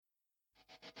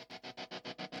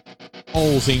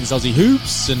All things Aussie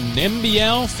hoops and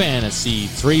NBL fantasy.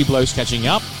 Three blokes catching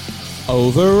up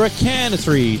over a can of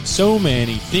three. So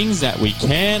many things that we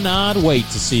cannot wait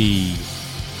to see.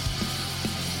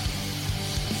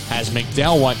 Has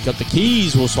McDowell White got the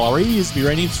keys? Will Suarez be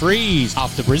raining threes?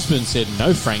 After Brisbane said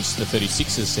no Franks, the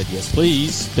 36ers said yes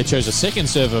please. They chose a second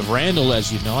serve of Randall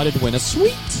as United win a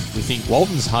sweep. We think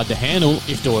Walton's hard to handle.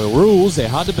 If Doyle rules, they're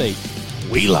hard to beat.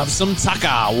 We love some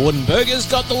Tucker. Warden Burgers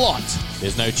got the lot.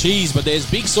 There's no cheese, but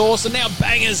there's big sauce, and now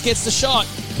Bangers gets the shot.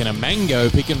 Can a mango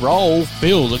pick and roll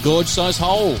fill a gorge-sized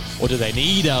hole? Or do they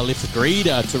need a lift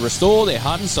greeter to restore their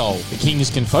heart and soul? The Kings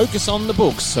can focus on the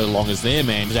books, so long as their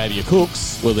man Xavier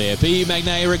cooks. Will there be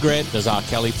Magnay regret? Does R.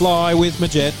 Kelly fly with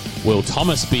Majet? Will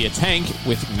Thomas be a tank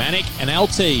with Manic and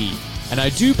LT? And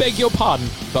I do beg your pardon,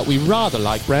 but we rather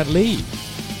like Brad Lee.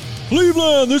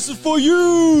 Cleveland, this is for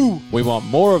you! We want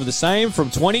more of the same from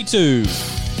 22.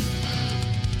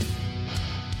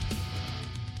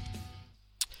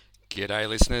 G'day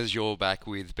listeners, you're back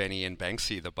with Benny and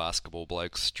Banksy, the basketball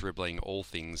blokes, dribbling all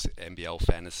things NBL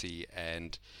fantasy,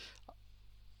 and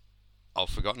I've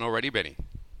forgotten already, Benny.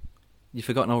 You've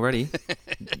forgotten already?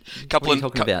 Couple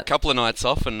about? of nights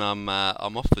off, and I'm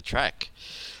off the track.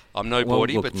 I'm no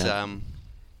bawdy, look, but no.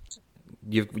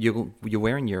 You're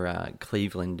wearing your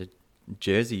Cleveland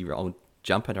jersey or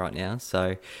jumper right now.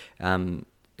 So,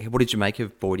 what did you make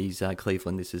of Bordy's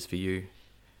Cleveland? This is for you.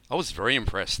 I was very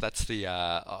impressed. That's the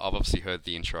I've obviously heard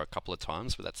the intro a couple of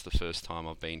times, but that's the first time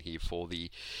I've been here for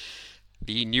the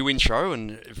new intro,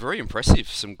 and very impressive.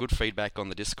 Some good feedback on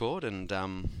the Discord, and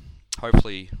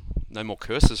hopefully no more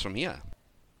curses from here.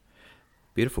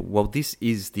 Beautiful. Well, this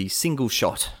is the single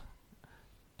shot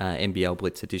NBL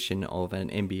Blitz edition of an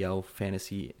NBL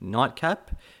Fantasy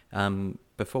Nightcap.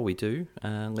 Before we do,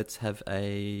 let's have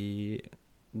a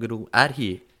little ad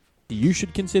here. You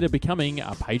should consider becoming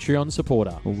a Patreon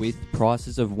supporter. With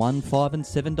prices of $1, $5 and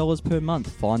 $7 per month,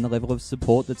 find the level of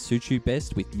support that suits you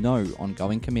best with no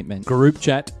ongoing commitment. Group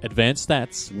chat, advanced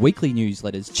stats, Weekly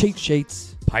newsletters, cheat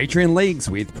sheets, Patreon leagues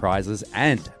with prizes,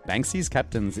 and Banksy's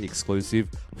Captain's exclusive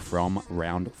from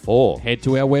round 4. head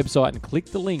to our website and click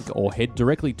the link, or head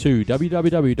directly to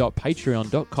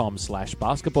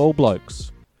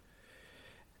www.patreon.com/basketballblokes.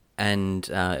 And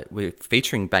we're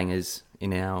featuring Bangers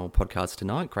in our podcast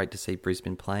tonight. Great to see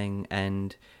Brisbane playing,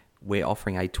 and we're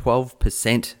offering a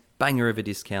 12% banger of a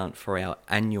discount for our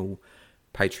annual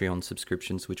Patreon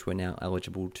subscriptions, which we're now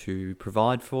eligible to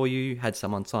provide for you. Had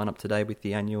someone sign up today with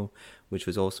the annual, which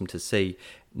was awesome to see.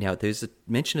 Now, there's a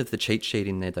mention of the cheat sheet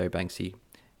in there though, Banksy.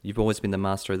 You've always been the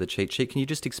master of the cheat sheet. Can you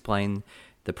just explain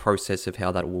the process of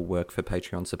how that will work for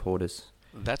Patreon supporters?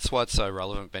 That's why it's so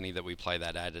relevant, Benny, that we play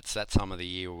that ad. It's that time of the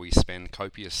year where we spend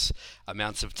copious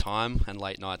amounts of time and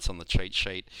late nights on the cheat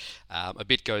sheet. A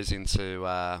bit goes into,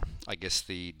 I guess,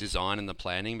 the design and the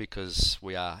planning, because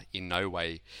we are in no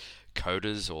way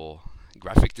coders or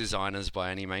graphic designers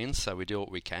by any means, so we do what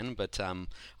we can, but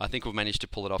I think we've managed to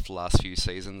pull it off the last few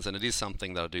seasons, and it is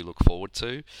something that I do look forward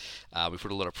to. We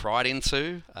put a lot of pride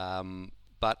into.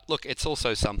 But look, it's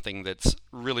also something that's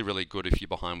really, really good if you're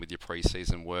behind with your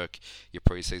pre-season work, your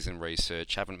pre-season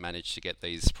research, haven't managed to get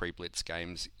these pre-blitz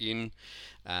games in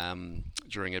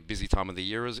during a busy time of the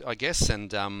year, I guess.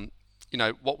 And,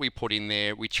 what we put in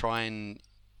there, we try and,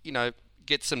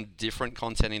 get some different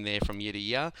content in there from year to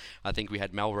year. I think we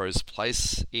had Melrose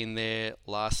Place in there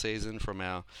last season from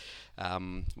our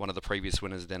one of the previous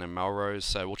winners, then in Melrose.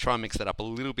 So we'll try and mix that up a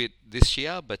little bit this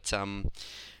year, but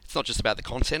it's not just about the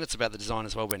content, it's about the design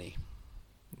as well, Benny.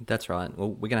 That's right. Well,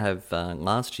 we're going to have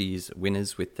last year's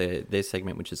winners with their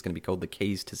segment, which is going to be called The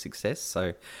Keys to Success.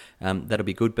 So that'll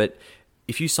be good. But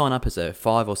if you sign up as a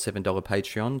 $5 or $7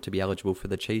 Patreon to be eligible for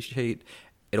the cheat sheet,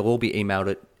 it'll all be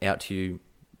emailed out to you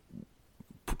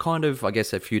kind of, I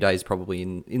guess, a few days probably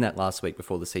in that last week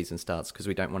before the season starts, because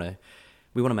we want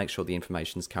to make sure the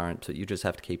information's current. So you just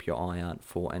have to keep your eye out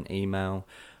for an email.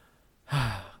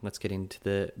 Let's get into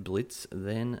the Blitz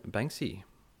then, Banksy.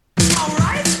 All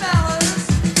right, fellas,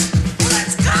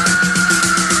 let's go!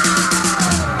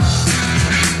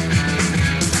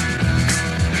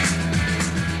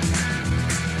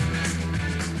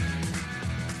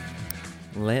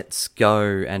 Let's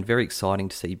go, and very exciting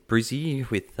to see Brizzy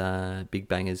with Big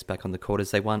Bangers back on the court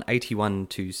as they won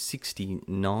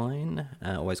 81-69.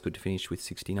 Always good to finish with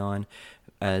 69,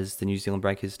 as the New Zealand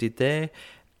Breakers did there.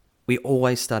 We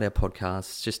always start our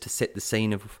podcasts just to set the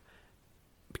scene of,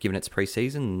 given it's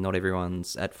pre-season, not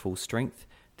everyone's at full strength.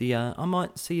 I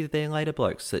might see their later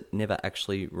blokes that never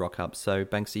actually rock up. So,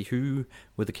 Banksy, who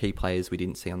were the key players we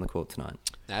didn't see on the court tonight?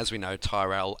 Now, as we know,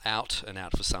 Tyrell out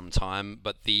for some time,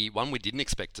 but the one we didn't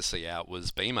expect to see out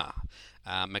was Beamer.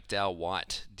 McDowell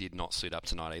White did not suit up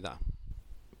tonight either.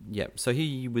 Yep, so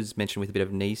he was mentioned with a bit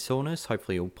of knee soreness.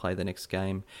 Hopefully he'll play the next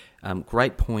game.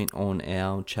 Great point on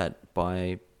our chat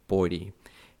by Boydie.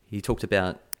 He talked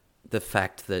about the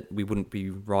fact that we wouldn't be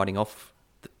writing off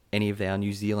any of our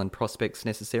New Zealand prospects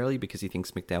necessarily because he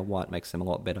thinks McDowell White makes them a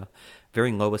lot better.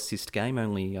 Very low assist game,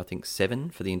 only I think 7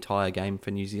 for the entire game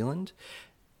for New Zealand.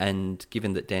 And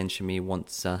given that Dan Shamir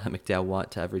wants McDowell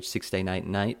White to average 16, 8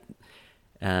 and 8,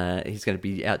 he's going to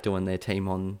be outdoing their team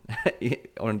on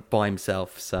by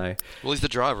himself. So, well, he's the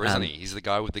driver, isn't he? He's the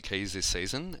guy with the keys this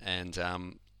season, and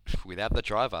without the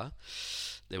driver,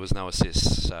 there was no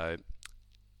assists. So,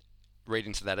 read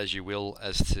into that as you will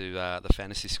as to the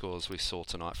fantasy scores we saw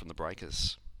tonight from the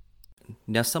Breakers.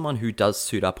 Now, someone who does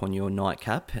suit up on your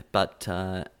nightcap but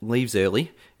leaves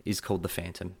early is called the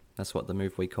Phantom. That's what the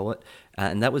move we call it.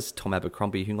 And that was Tom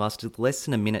Abercrombie, who lasted less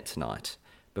than a minute tonight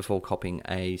before copping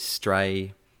a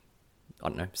stray, I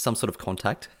don't know, some sort of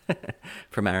contact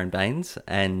from Aaron Baines.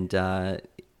 And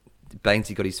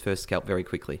Bainesy got his first scalp very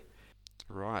quickly.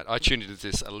 Right. I tuned into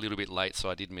this a little bit late, so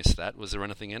I did miss that. Was there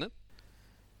anything in it?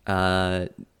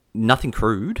 Nothing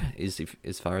crude,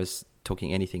 as far as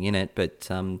talking anything in it, but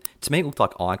to me it looked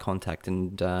like eye contact,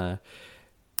 and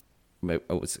it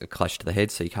was a clash to the head,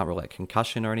 so you can't rule out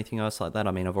concussion or anything else like that.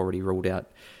 I mean, I've already ruled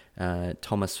out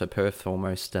Thomas for Perth for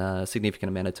almost a significant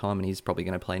amount of time, and he's probably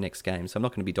going to play next game, so I'm not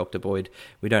going to be Dr. Boyd.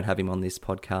 We don't have him on this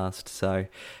podcast, so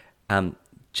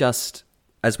just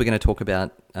as we're going to talk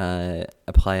about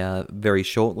a player very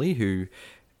shortly who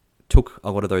took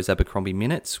a lot of those Abercrombie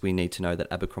minutes, we need to know that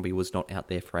Abercrombie was not out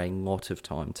there for a lot of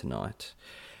time tonight.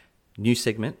 New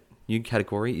segment, new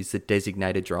category is the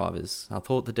designated drivers. I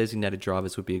thought the designated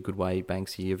drivers would be a good way,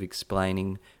 Banksy, of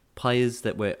explaining players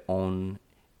that were on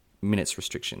minutes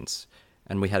restrictions.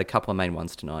 And we had a couple of main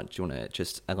ones tonight. Do you want to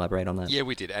just elaborate on that? Yeah,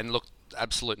 we did. And look,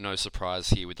 absolute no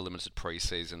surprise here with the limited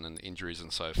preseason and injuries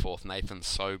and so forth. Nathan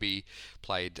Sobey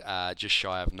played just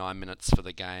shy of 9 minutes for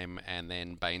the game, and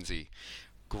then Bainesy.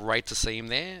 Great to see him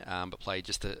there, but played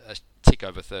just a tick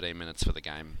over 13 minutes for the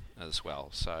game as well.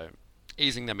 So,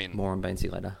 easing them in. More on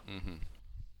Bainesy later. Mm-hmm.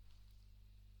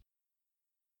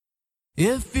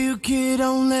 If you could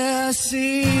only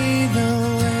see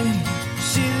the way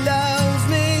she loves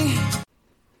me.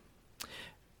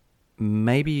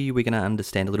 Maybe we're going to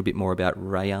understand a little bit more about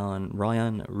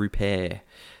Ryan Rupert,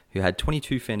 who had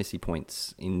 22 fantasy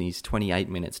points in his 28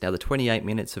 minutes. Now, the 28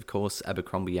 minutes, of course,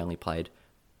 Abercrombie only played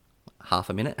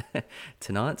half a minute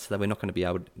tonight, so we're not going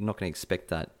to expect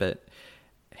that. But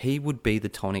he would be the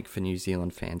tonic for New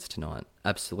Zealand fans tonight,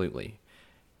 absolutely.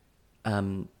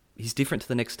 He's different to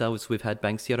the next stars we've had,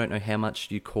 Banksy. I don't know how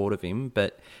much you caught of him,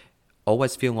 but I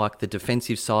always feel like the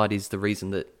defensive side is the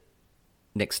reason that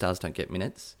next stars don't get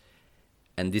minutes,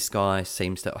 and this guy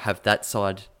seems to have that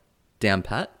side down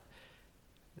pat.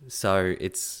 So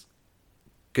it's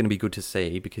going to be good to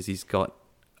see because he's got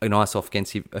a nice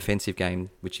offensive game,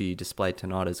 which he displayed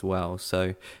tonight as well.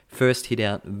 So first hit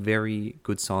out, very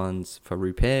good signs for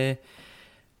Rupert.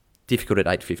 Difficult at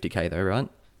 850k though, right?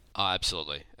 Oh,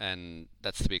 absolutely. And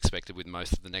that's to be expected with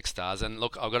most of the next stars. And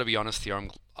look, I've got to be honest here.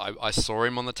 I saw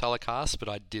him on the telecast, but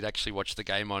I did actually watch the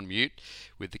game on mute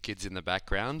with the kids in the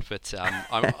background. But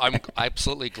I'm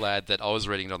absolutely glad that I was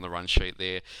reading it on the run sheet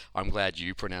there. I'm glad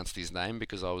you pronounced his name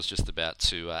because I was just about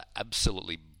to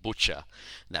absolutely butcher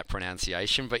that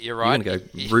pronunciation. But you're right. You're going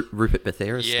to go Rupert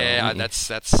Bethera yeah, style,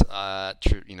 that's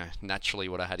true. Naturally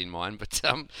what I had in mind. But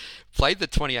played the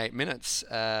 28 minutes,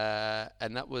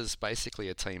 and that was basically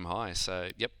a team high. So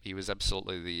yep, he was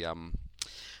absolutely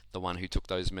the one who took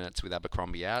those minutes with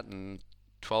Abercrombie out, and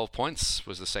 12 points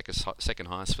was the second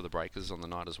highest for the Breakers on the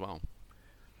night as well.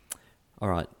 All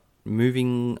right,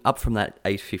 moving up from that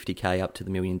 850k up to the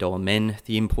 $1 million men,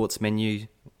 the imports menu.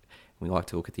 We like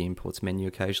to look at the imports menu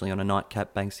occasionally on a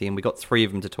nightcap, Banksy, and we got 3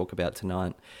 of them to talk about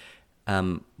tonight.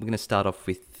 We're going to start off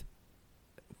with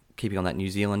keeping on that New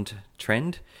Zealand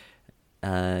trend.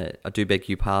 I do beg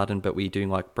your pardon, but we do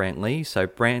like Brantley. So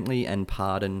Brantley and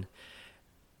Pardon,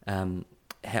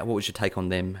 what was your take on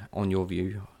them, on your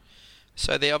view?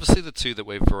 So they're obviously the two that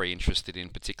we're very interested in,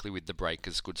 particularly with the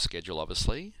Breakers' good schedule,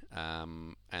 obviously.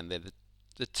 And they're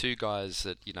the two guys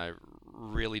that,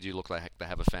 really do look like they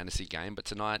have a fantasy game. But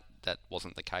tonight, that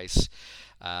wasn't the case.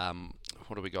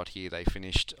 What do we got here? They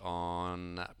finished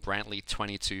on Brantley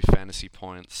 22 fantasy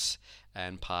points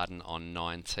and Pardon on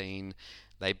 19.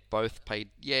 They both played,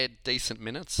 decent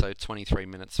minutes. So 23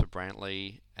 minutes for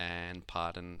Brantley, and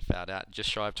Pardon fouled out just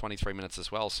shy of 23 minutes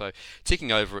as well. So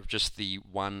ticking over at just the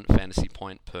 1 fantasy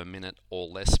point per minute or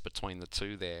less between the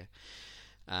two there.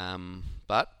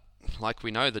 But like we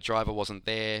know, the driver wasn't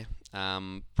there.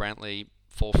 Brantley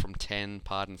 4 from 10,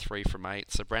 Pardon 3 from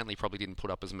 8. So Brantley probably didn't put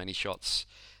up as many shots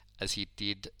as he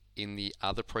did in the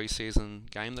other preseason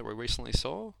game that we recently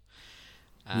saw.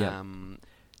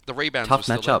 The rebounds Tough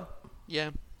were still matchup. there.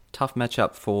 Yeah. Tough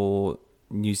matchup for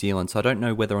New Zealand. So I don't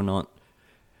know whether or not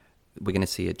we're going to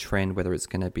see a trend, whether it's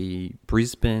going to be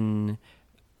Brisbane,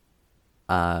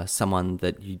 someone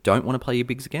that you don't want to play your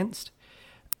bigs against,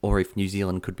 or if New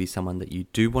Zealand could be someone that you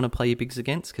do want to play your bigs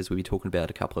against, because we'll be talking about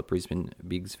a couple of Brisbane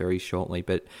bigs very shortly.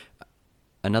 But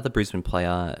another Brisbane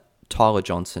player, Tyler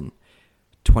Johnson,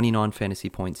 29 fantasy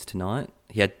points tonight.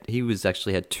 He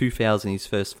actually had 2 fouls in his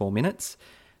first 4 minutes,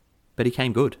 but he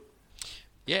came good.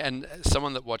 Yeah, and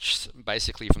someone that watched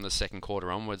basically from the second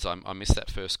quarter onwards, I missed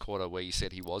that first quarter where you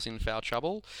said he was in foul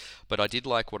trouble, but I did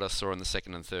like what I saw in the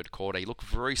second and third quarter. He looked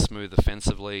very smooth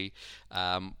offensively,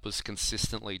 was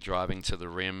consistently driving to the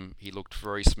rim. He looked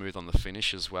very smooth on the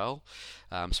finish as well.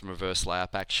 Some reverse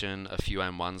layup action, a few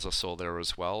and-ones I saw there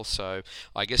as well. So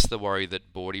I guess the worry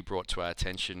that Bordy brought to our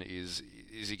attention is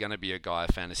he going to be a guy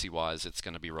fantasy-wise that's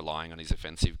going to be relying on his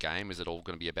offensive game? Is it all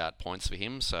going to be about points for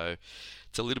him? So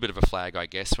it's a little bit of a flag, I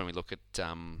guess, when we look at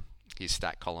his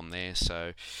stat column there.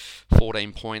 So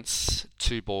 14 points,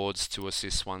 2 boards, 2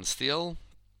 assists, 1 steal.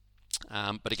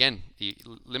 But again, he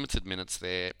limited minutes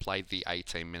there, played the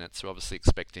 18 minutes. So obviously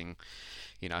expecting,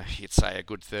 you'd say a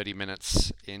good 30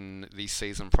 minutes in the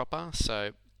season proper.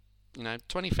 So,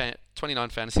 29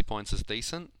 fantasy points is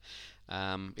decent.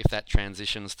 If that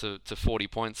transitions to 40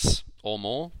 points or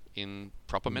more in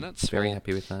proper minutes. Very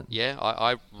happy with that. Yeah,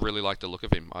 I really like the look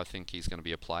of him. I think he's going to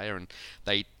be a player, and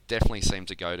they definitely seem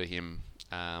to go to him,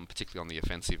 particularly on the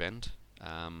offensive end.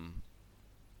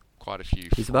 Quite a few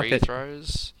free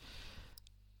throws.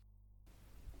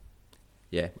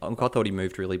 Yeah, I thought he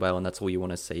moved really well, and that's all you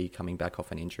want to see coming back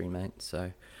off an injury, mate.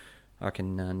 So I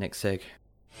reckon next seg.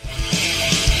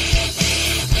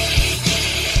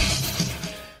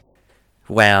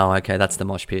 Wow, okay, that's the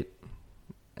mosh pit.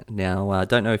 Now, I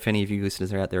don't know if any of you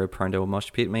listeners are out there are prone to a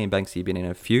mosh pit. Me and Banksy have been in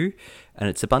a few, and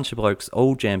it's a bunch of blokes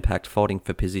all jam-packed fighting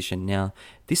for position. Now,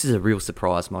 this is a real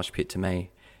surprise mosh pit to me.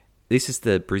 This is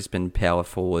the Brisbane power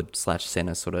forward /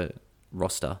 centre sort of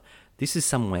roster. This is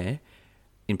somewhere,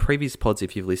 in previous pods,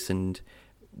 if you've listened,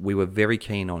 we were very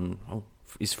keen on,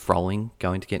 is Froling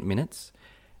going to get minutes?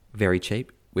 Very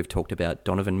cheap. We've talked about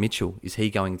Donovan Mitchell. Is he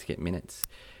going to get minutes?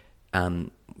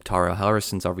 Tyrell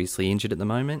Harrison's obviously injured at the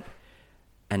moment,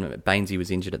 and Bainesy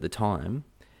was injured at the time.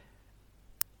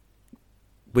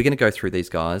 We're going to go through these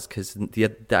guys because the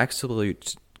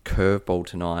absolute curveball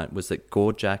tonight was that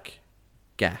Gorjak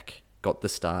Gak got the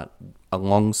start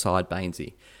alongside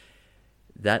Bainesy.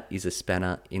 That is a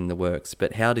spanner in the works.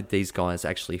 But how did these guys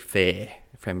actually fare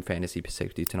from fantasy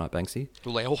perspective tonight, Banksy?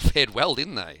 Well, they all fared well,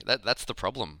 didn't they? That's the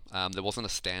problem. There wasn't a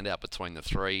standout between the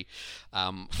three.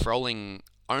 Froling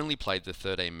only played the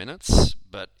 13 minutes,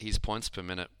 but his points per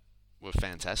minute were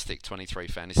fantastic. 23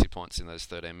 fantasy points in those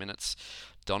 13 minutes.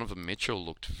 Donovan Mitchell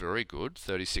looked very good.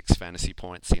 36 fantasy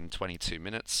points in 22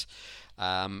 minutes.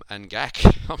 And Gak,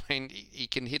 he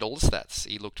can hit all the stats.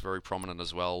 He looked very prominent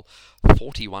as well.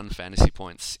 41 fantasy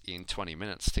points in 20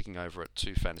 minutes, ticking over at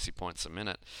 2 fantasy points a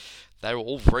minute. They were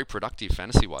all very productive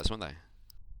fantasy-wise, weren't they?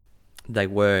 They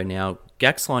were. Now,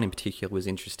 Gak's line in particular was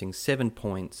interesting. 7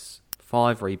 points,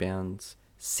 5 rebounds,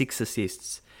 6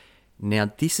 assists.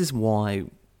 Now, this is why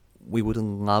we would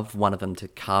love one of them to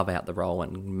carve out the role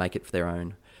and make it for their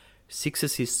own. 6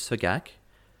 assists for Gak,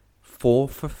 4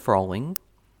 for Froling,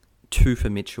 2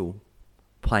 for Mitchell,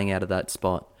 playing out of that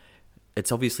spot.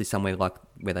 It's obviously somewhere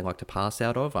where they like to pass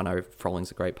out of. I know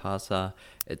Froling's a great passer.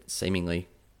 Seemingly,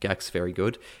 Gak's very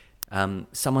good.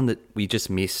 Someone that we just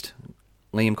missed.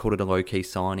 Liam called it a low-key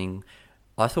signing.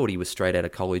 I thought he was straight out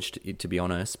of college, to be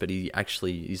honest, but he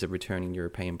actually is a returning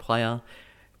European player.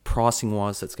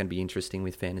 Pricing-wise, that's going to be interesting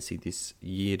with fantasy this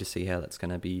year to see how that's going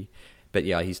to be. But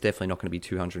yeah, he's definitely not going to be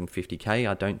 250k,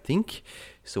 I don't think.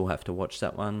 So we'll have to watch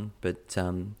that one. But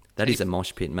that is a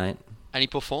mosh pit, mate. And he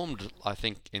performed, I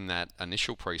think, in that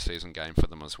initial preseason game for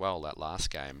them as well, that last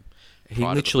game. He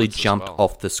literally jumped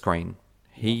off the screen.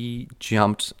 He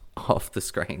jumped off the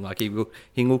screen. Like, he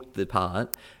looked the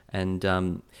part,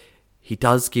 and he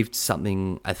does give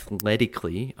something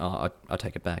athletically. I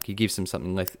take it back. He gives them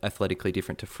something athletically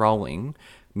different to Froling.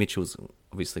 Mitchell's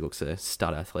obviously looks a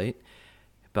stud athlete,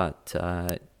 but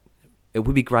it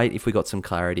would be great if we got some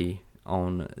clarity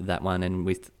on that one. And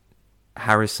with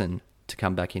Harrison to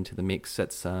come back into the mix.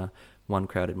 That's one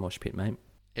crowded mosh pit, mate.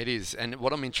 It is, and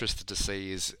what I'm interested to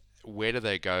see is where do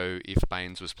they go if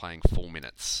Baines was playing full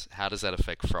minutes? How does that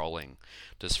affect Froling?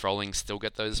 Does Froling still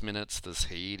get those minutes? Does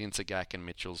he eat into Gack and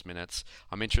Mitchell's minutes?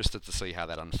 I'm interested to see how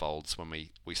that unfolds when we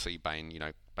see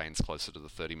Baines closer to the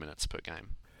 30 minutes per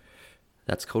game.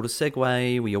 That's called a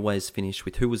segue. We always finish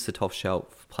with who was the top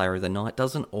shelf player of the night.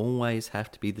 Doesn't always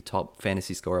have to be the top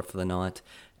fantasy scorer for the night,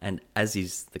 and as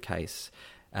is the case,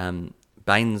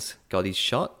 Baines got his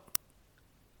shot,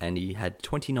 and he had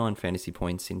 29 fantasy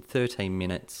points in 13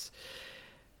 minutes.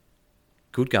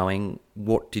 Good going.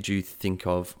 What did you think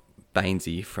of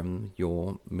Bainesy from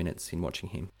your minutes in watching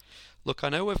him? Look, I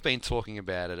know we've been talking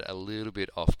about it a little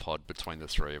bit off pod between the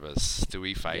three of us. Do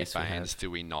we fade Yes, we Baines? have. Do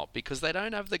we not? Because they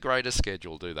don't have the greatest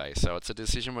schedule, do they? So it's a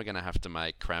decision we're going to have to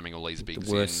make, cramming all these bigs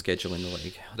The worst in. schedule in the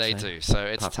league. I'd They say. do, so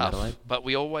it's Apart from tough. Adelaide. But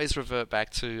we always revert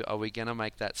back to, are we going to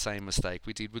make that same mistake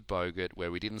we did with Bogut, where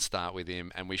we didn't start with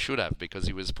him, and we should have, because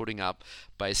he was putting up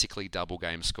basically double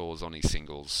game scores on his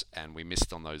singles, and we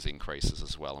missed on those increases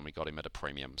as well, and we got him at a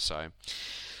premium. So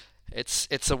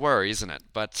it's a worry, isn't it?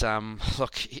 But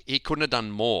look, he couldn't have done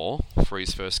more for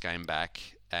his first game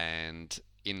back, and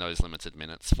in those limited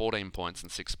minutes, 14 points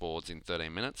and 6 boards in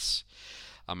 13 minutes.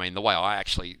 I mean, the way I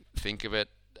actually think of it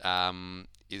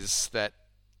is that,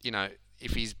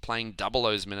 if he's playing double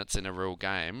those minutes in a real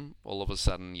game, all of a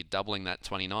sudden you're doubling that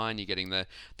 29, you're getting the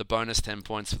bonus 10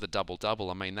 points for the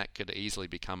double-double. I mean, that could easily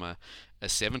become a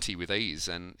 70 with ease,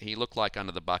 and he looked like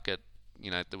under the bucket.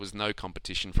 There was no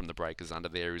competition from the breakers under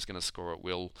there. He was going to score at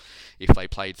will if they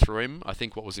played through him. I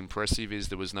think what was impressive is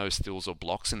there was no steals or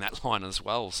blocks in that line as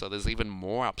well. So there's even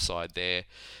more upside there,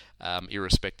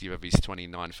 irrespective of his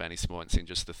 29 fantasy points in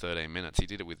just the 13 minutes. He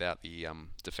did it without the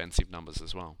defensive numbers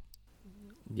as well.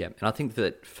 Yeah, and I think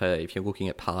that if you're looking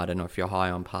at Pardon, or if you're high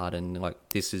on Pardon,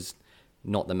 this is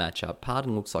not the matchup.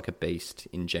 Pardon looks like a beast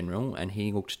in general, and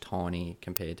he looked tiny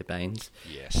compared to Baines.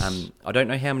 Yes. I don't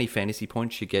know how many fantasy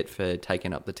points you get for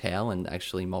taking up the towel and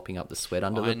actually mopping up the sweat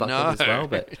under the I bucket as know. well,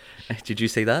 but did you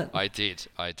see that? I did.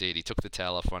 He took the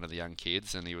towel off one of the young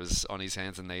kids, and he was on his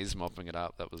hands and knees mopping it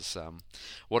up. That was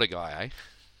what a guy, eh?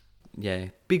 Yeah,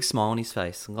 big smile on his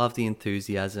face. Love the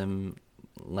enthusiasm,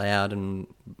 loud and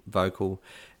vocal.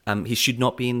 He should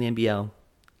not be in the NBL.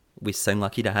 We're so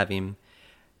lucky to have him.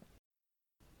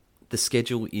 The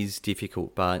schedule is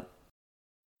difficult, but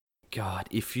God,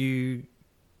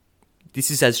 this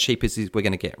is as cheap as we're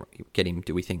going to get him,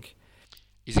 do we think?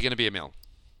 Is he going to be a mil?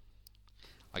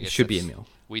 I He guess should be a that's- mil.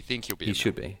 We think he'll be. He a mil.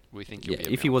 should be. We think he'll Yeah,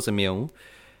 be. A if he mil. was a mil,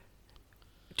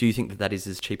 do you think that is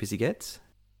as cheap as he gets?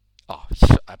 Oh,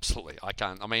 absolutely. I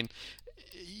can't. I mean,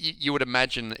 you would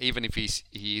imagine, even if he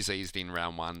is eased in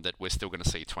round one, that we're still going to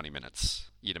see 20 minutes.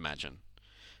 You'd imagine.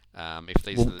 If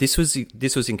these. Well, are the,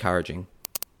 this was encouraging.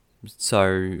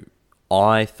 So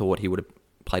I thought he would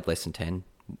have played less than 10.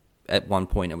 At one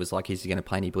point, it was like, is he going to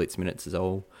play any blitz minutes at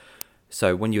all?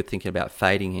 So when you were thinking about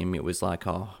fading him, it was like,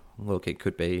 oh, look, it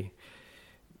could be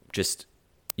just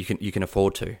you can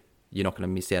afford to. You're not going to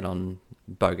miss out on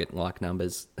Bogut-like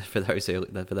numbers for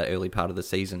that early part of the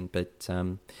season. But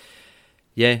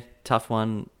yeah, tough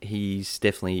one. He's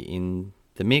definitely in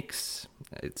the mix.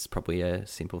 It's probably a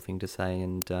simple thing to say,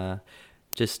 and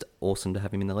just awesome to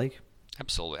have him in the league.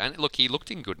 Absolutely. And look, he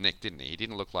looked in good nick, didn't he? He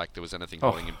didn't look like there was anything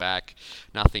Oh. holding him back.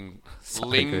 Nothing So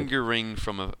lingering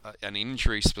from an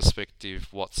injuries perspective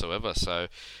whatsoever. So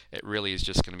it really is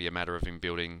just going to be a matter of him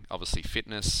building, obviously,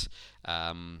 fitness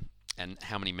and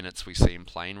how many minutes we see him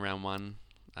play in round one.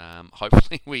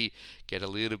 Hopefully we get a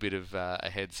little bit of a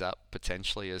heads up,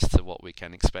 potentially, as to what we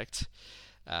can expect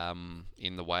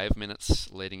in the way of minutes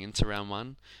leading into round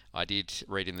one. I did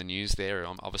read in the news there,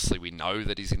 obviously we know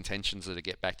that his intentions are to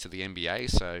get back to the NBA,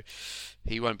 so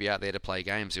he won't be out there to play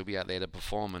games, he'll be out there to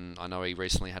perform, and I know he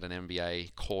recently had an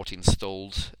NBA court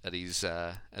installed at his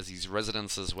as his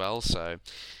residence as well, so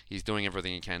he's doing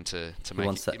everything he can to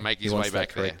make his way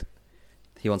back there.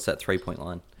 He wants that 3-point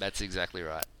line. That's exactly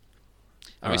right.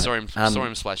 All And we right. saw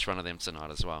him splash one of them tonight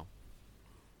as well.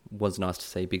 Was nice to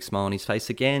see a big smile on his face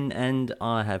again, and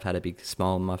I have had a big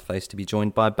smile on my face to be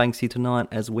joined by Banksy tonight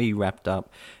as we wrapped up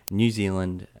New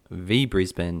Zealand v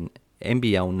Brisbane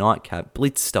NBL Nightcap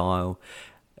Blitz style.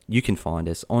 You can find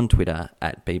us on Twitter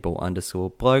at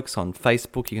 @bball_blokes. On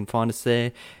Facebook, you can find us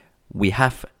there. We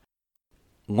have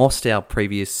lost our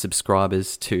previous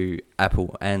subscribers to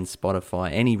Apple and Spotify.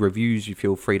 Any reviews you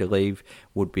feel free to leave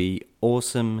would be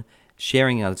awesome.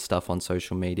 Sharing our stuff on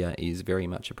social media is very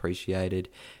much appreciated.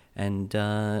 And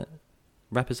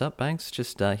wrap us up, Banks.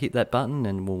 Just hit that button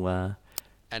and we'll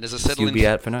And as I settle You'll be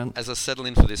out for no. as I settle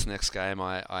in for this next game,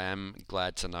 I am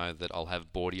glad to know that I'll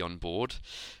have Bordy on board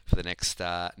for the next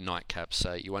nightcap,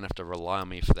 so you won't have to rely on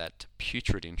me for that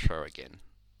putrid intro again.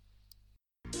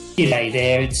 G'day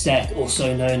there, it's Zach,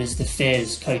 also known as the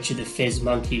Fez, coach of the Fez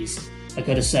Monkeys. I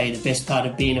gotta say, the best part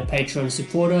of being a Patreon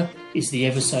supporter is the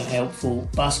ever so helpful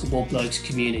Basketball Blokes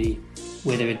community.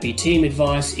 Whether it be team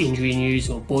advice, injury news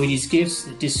or Boydie's gifts,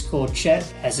 the Discord chat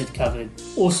has it covered.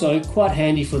 Also, quite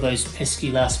handy for those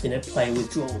pesky last minute play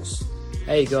withdrawals.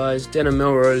 Hey guys, Denham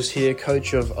Melrose here,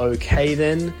 coach of OK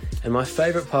Then, and my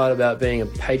favourite part about being a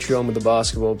Patreon with the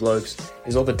Basketball Blokes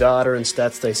is all the data and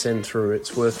stats they send through.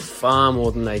 It's worth far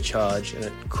more than they charge, and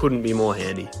it couldn't be more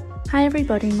handy. Hi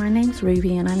everybody, my name's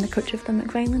Ruby and I'm the coach of the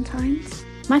McValentines.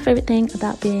 My favourite thing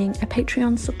about being a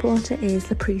Patreon supporter is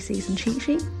the pre-season cheat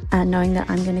sheet and knowing that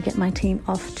I'm going to get my team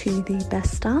off to the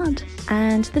best start,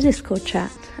 and the Discord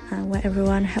chat where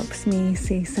everyone helps me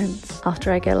see sense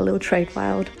after I get a little trade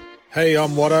wild. Hey,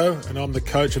 I'm Watto and I'm the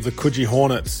coach of the Coogee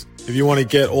Hornets. If you want to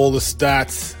get all the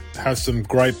stats, have some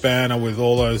great banter with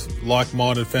all those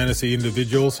like-minded fantasy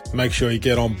individuals, make sure you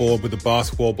get on board with the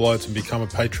Basketball Blokes and become a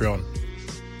Patreon.